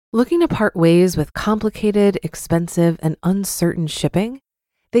Looking to part ways with complicated, expensive, and uncertain shipping?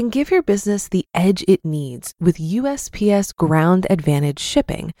 Then give your business the edge it needs with USPS Ground Advantage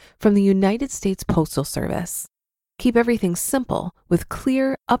shipping from the United States Postal Service. Keep everything simple with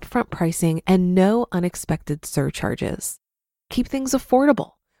clear, upfront pricing and no unexpected surcharges. Keep things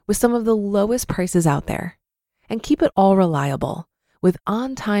affordable with some of the lowest prices out there. And keep it all reliable with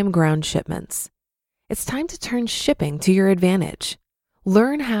on-time ground shipments. It's time to turn shipping to your advantage.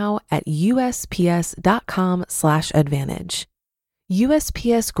 Learn how at USPS.com/advantage.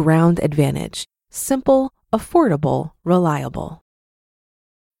 USPS Ground Advantage. Simple, affordable, reliable.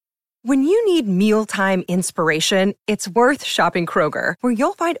 When you need mealtime inspiration, it's worth shopping Kroger, where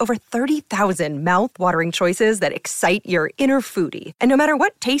you'll find over 30,000 mouth-watering choices that excite your inner foodie. And no matter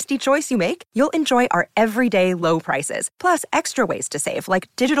what tasty choice you make, you'll enjoy our everyday low prices, plus extra ways to save, like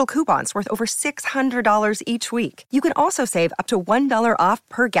digital coupons worth over $600 each week. You can also save up to $1 off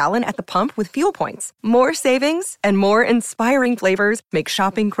per gallon at the pump with fuel points. More savings and more inspiring flavors make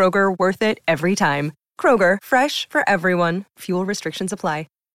shopping Kroger worth it every time. Kroger, fresh for everyone. Fuel restrictions apply.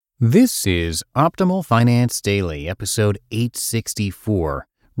 This is Optimal Finance Daily, episode 864,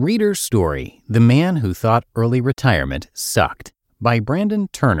 Reader's Story, The Man Who Thought Early Retirement Sucked, by Brandon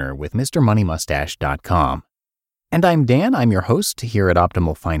Turner with MrMoneyMustache.com. And I'm Dan, I'm your host here at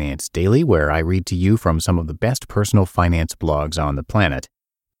Optimal Finance Daily, where I read to you from some of the best personal finance blogs on the planet.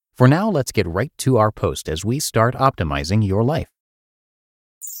 For now, let's get right to our post as we start optimizing your life.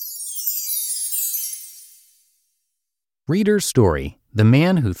 Reader's Story, The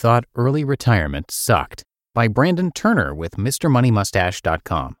Man Who Thought Early Retirement Sucked, by Brandon Turner with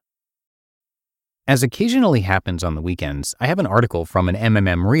MrMoneyMustache.com. As occasionally happens on the weekends, I have an article from an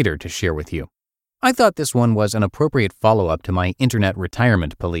MMM reader to share with you. I thought this one was an appropriate follow-up to my Internet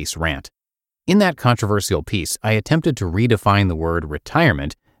Retirement Police rant. In that controversial piece, I attempted to redefine the word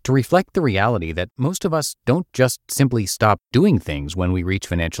retirement to reflect the reality that most of us don't just simply stop doing things when we reach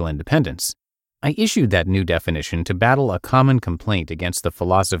financial independence. I issued that new definition to battle a common complaint against the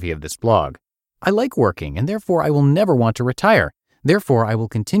philosophy of this blog. I like working, and therefore I will never want to retire. Therefore, I will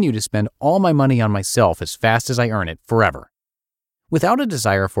continue to spend all my money on myself as fast as I earn it forever. Without a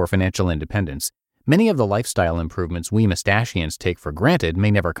desire for financial independence, many of the lifestyle improvements we mustachians take for granted may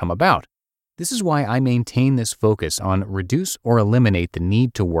never come about. This is why I maintain this focus on reduce or eliminate the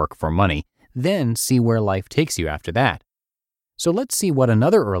need to work for money, then see where life takes you after that. So let's see what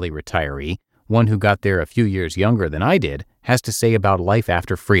another early retiree, one who got there a few years younger than I did, has to say about life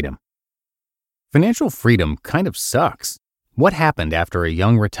after freedom. Financial freedom kind of sucks. What happened after a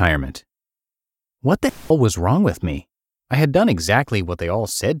young retirement? What the hell was wrong with me? I had done exactly what they all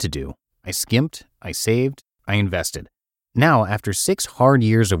said to do. I skimped, I saved, I invested. Now, after 6 hard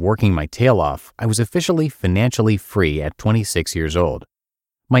years of working my tail off, I was officially financially free at 26 years old.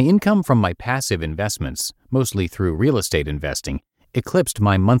 My income from my passive investments, mostly through real estate investing, eclipsed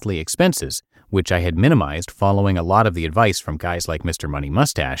my monthly expenses, which I had minimized following a lot of the advice from guys like Mr. Money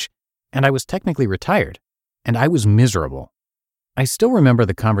Mustache, and I was technically retired, and I was miserable. I still remember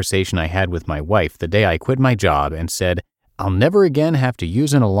the conversation I had with my wife the day I quit my job and said, I'll never again have to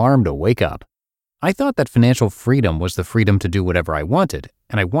use an alarm to wake up. I thought that financial freedom was the freedom to do whatever I wanted,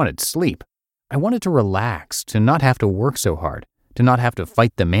 and I wanted sleep. I wanted to relax, to not have to work so hard, to not have to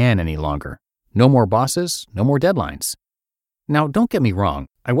fight the man any longer. No more bosses, no more deadlines. Now, don't get me wrong,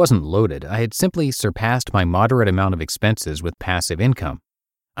 I wasn't loaded. I had simply surpassed my moderate amount of expenses with passive income.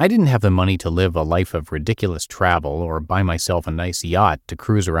 I didn't have the money to live a life of ridiculous travel or buy myself a nice yacht to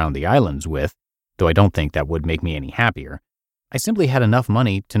cruise around the islands with, though I don't think that would make me any happier. I simply had enough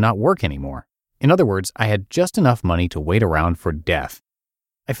money to not work anymore. In other words, I had just enough money to wait around for death.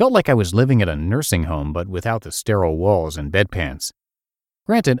 I felt like I was living at a nursing home, but without the sterile walls and bedpans.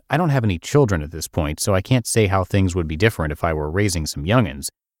 Granted, I don't have any children at this point, so I can't say how things would be different if I were raising some youngins,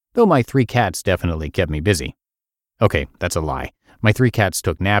 though my 3 cats definitely kept me busy. Okay, that's a lie. My 3 cats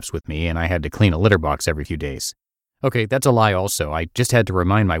took naps with me, and I had to clean a litter box every few days. Okay, that's a lie also. I just had to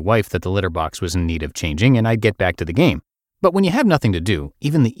remind my wife that the litter box was in need of changing, and I'd get back to the game. But when you have nothing to do,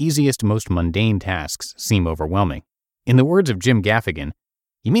 even the easiest, most mundane tasks seem overwhelming. In the words of Jim Gaffigan,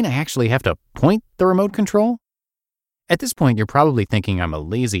 you mean I actually have to point the remote control? At this point, you're probably thinking I'm a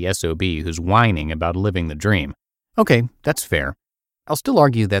lazy SOB who's whining about living the dream. Okay, that's fair. I'll still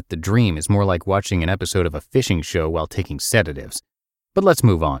argue that the dream is more like watching an episode of a fishing show while taking sedatives. But let's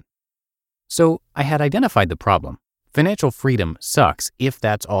move on. So, I had identified the problem. Financial freedom sucks if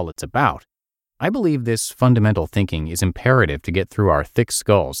that's all it's about. I believe this fundamental thinking is imperative to get through our thick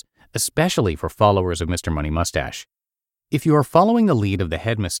skulls, especially for followers of Mr. Money Mustache. If you are following the lead of the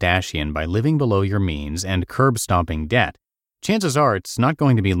head mustachian by living below your means and curb-stomping debt, chances are it's not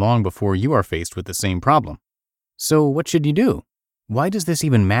going to be long before you are faced with the same problem. So what should you do? Why does this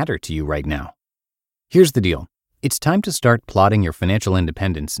even matter to you right now? Here's the deal. It's time to start plotting your financial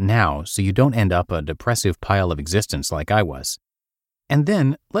independence now so you don't end up a depressive pile of existence like I was. And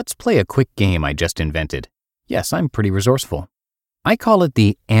then, let's play a quick game I just invented. Yes, I'm pretty resourceful. I call it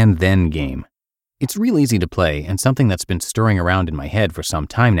the and then game. It's real easy to play and something that's been stirring around in my head for some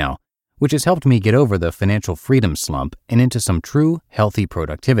time now, which has helped me get over the financial freedom slump and into some true, healthy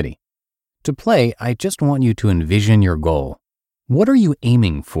productivity. To play, I just want you to envision your goal. What are you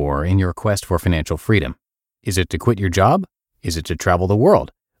aiming for in your quest for financial freedom? Is it to quit your job? Is it to travel the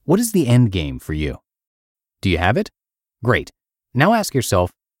world? What is the end game for you? Do you have it? Great. Now ask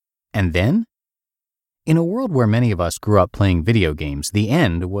yourself, and then? In a world where many of us grew up playing video games, the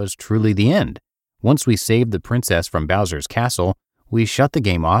end was truly the end. Once we saved the princess from Bowser's castle, we shut the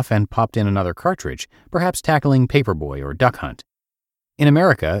game off and popped in another cartridge, perhaps tackling Paperboy or Duck Hunt. In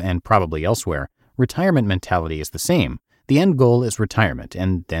America, and probably elsewhere, retirement mentality is the same. The end goal is retirement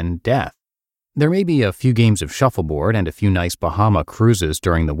and then death. There may be a few games of shuffleboard and a few nice Bahama cruises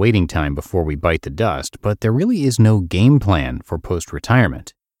during the waiting time before we bite the dust, but there really is no game plan for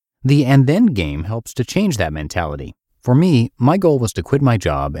post-retirement. The and then game helps to change that mentality. For me, my goal was to quit my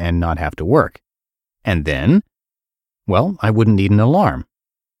job and not have to work. And then? Well, I wouldn't need an alarm.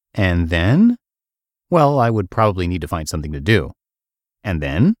 And then? Well, I would probably need to find something to do. And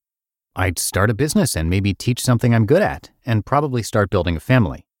then? I'd start a business and maybe teach something I'm good at, and probably start building a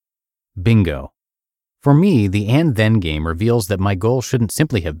family. Bingo. For me, the and then game reveals that my goal shouldn't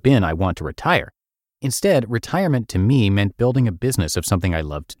simply have been I want to retire. Instead, retirement to me meant building a business of something I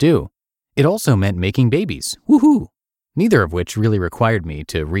loved to do. It also meant making babies. Woohoo! Neither of which really required me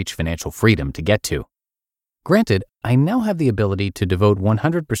to reach financial freedom to get to. Granted, I now have the ability to devote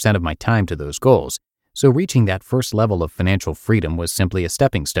 100% of my time to those goals, so reaching that first level of financial freedom was simply a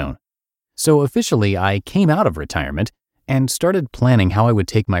stepping stone. So officially, I came out of retirement and started planning how I would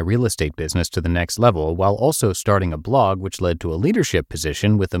take my real estate business to the next level while also starting a blog which led to a leadership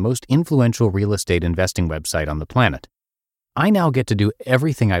position with the most influential real estate investing website on the planet. I now get to do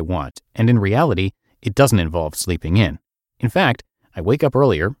everything I want, and in reality, it doesn't involve sleeping in. In fact, I wake up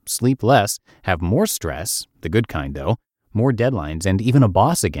earlier, sleep less, have more stress, the good kind though, more deadlines, and even a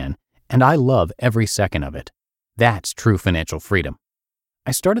boss again, and I love every second of it. That's true financial freedom.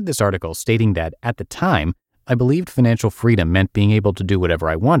 I started this article stating that, at the time, I believed financial freedom meant being able to do whatever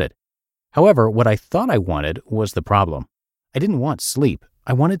I wanted. However, what I thought I wanted was the problem. I didn't want sleep.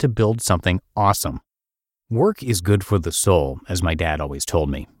 I wanted to build something awesome. Work is good for the soul, as my dad always told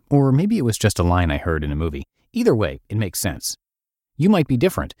me. Or maybe it was just a line I heard in a movie. Either way, it makes sense. You might be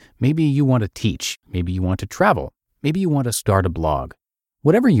different. Maybe you want to teach. Maybe you want to travel. Maybe you want to start a blog.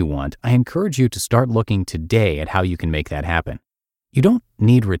 Whatever you want, I encourage you to start looking today at how you can make that happen. You don't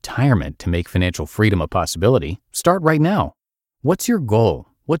need retirement to make financial freedom a possibility. Start right now. What's your goal?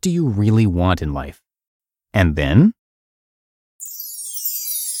 What do you really want in life? And then?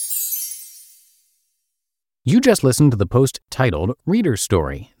 You just listened to the post titled Reader's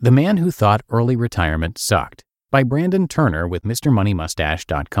Story, The Man Who Thought Early Retirement Sucked, by Brandon Turner with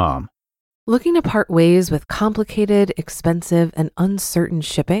MrMoneyMustache.com. Looking to part ways with complicated, expensive, and uncertain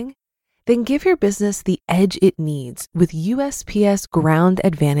shipping? Then give your business the edge it needs with USPS Ground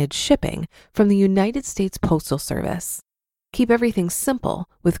Advantage shipping from the United States Postal Service. Keep everything simple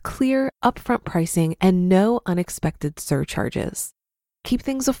with clear, upfront pricing and no unexpected surcharges. Keep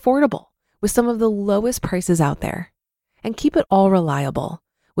things affordable with some of the lowest prices out there. And keep it all reliable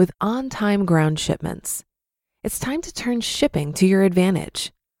with on-time ground shipments. It's time to turn shipping to your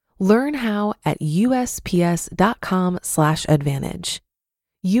advantage. Learn how at USPS.com/advantage.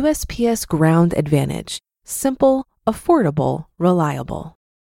 USPS Ground Advantage. Simple, affordable, reliable.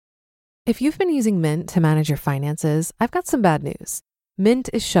 If you've been using Mint to manage your finances, I've got some bad news.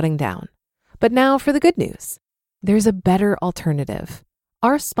 Mint is shutting down. But now for the good news. There's a better alternative.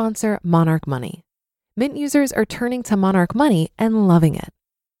 Our sponsor, Monarch Money. Mint users are turning to Monarch Money and loving it.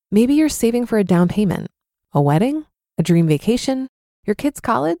 Maybe you're saving for a down payment, a wedding, a dream vacation, your kid's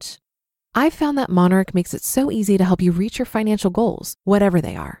college. I've found that Monarch makes it so easy to help you reach your financial goals, whatever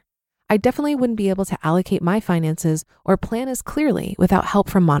they are. I definitely wouldn't be able to allocate my finances or plan as clearly without help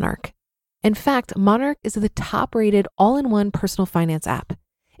from Monarch. In fact, Monarch is the top-rated all-in-one personal finance app.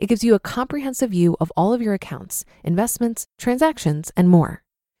 It gives you a comprehensive view of all of your accounts, investments, transactions, and more.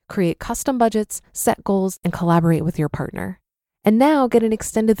 Create custom budgets, set goals, and collaborate with your partner. And now get an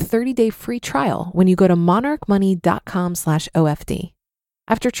extended 30-day free trial when you go to monarchmoney.com/OFD.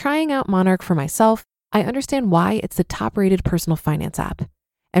 After trying out Monarch for myself, I understand why it's the top-rated personal finance app.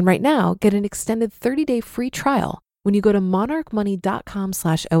 And right now, get an extended 30-day free trial when you go to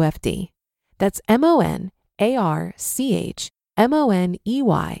monarchmoney.com/OFD. That's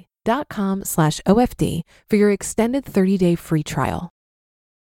MonarchMoney.com/OFD for your extended 30-day free trial.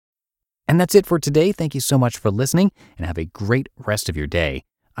 And that's it for today. Thank you so much for listening and have a great rest of your day.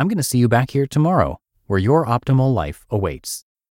 I'm going to see you back here tomorrow, where your optimal life awaits.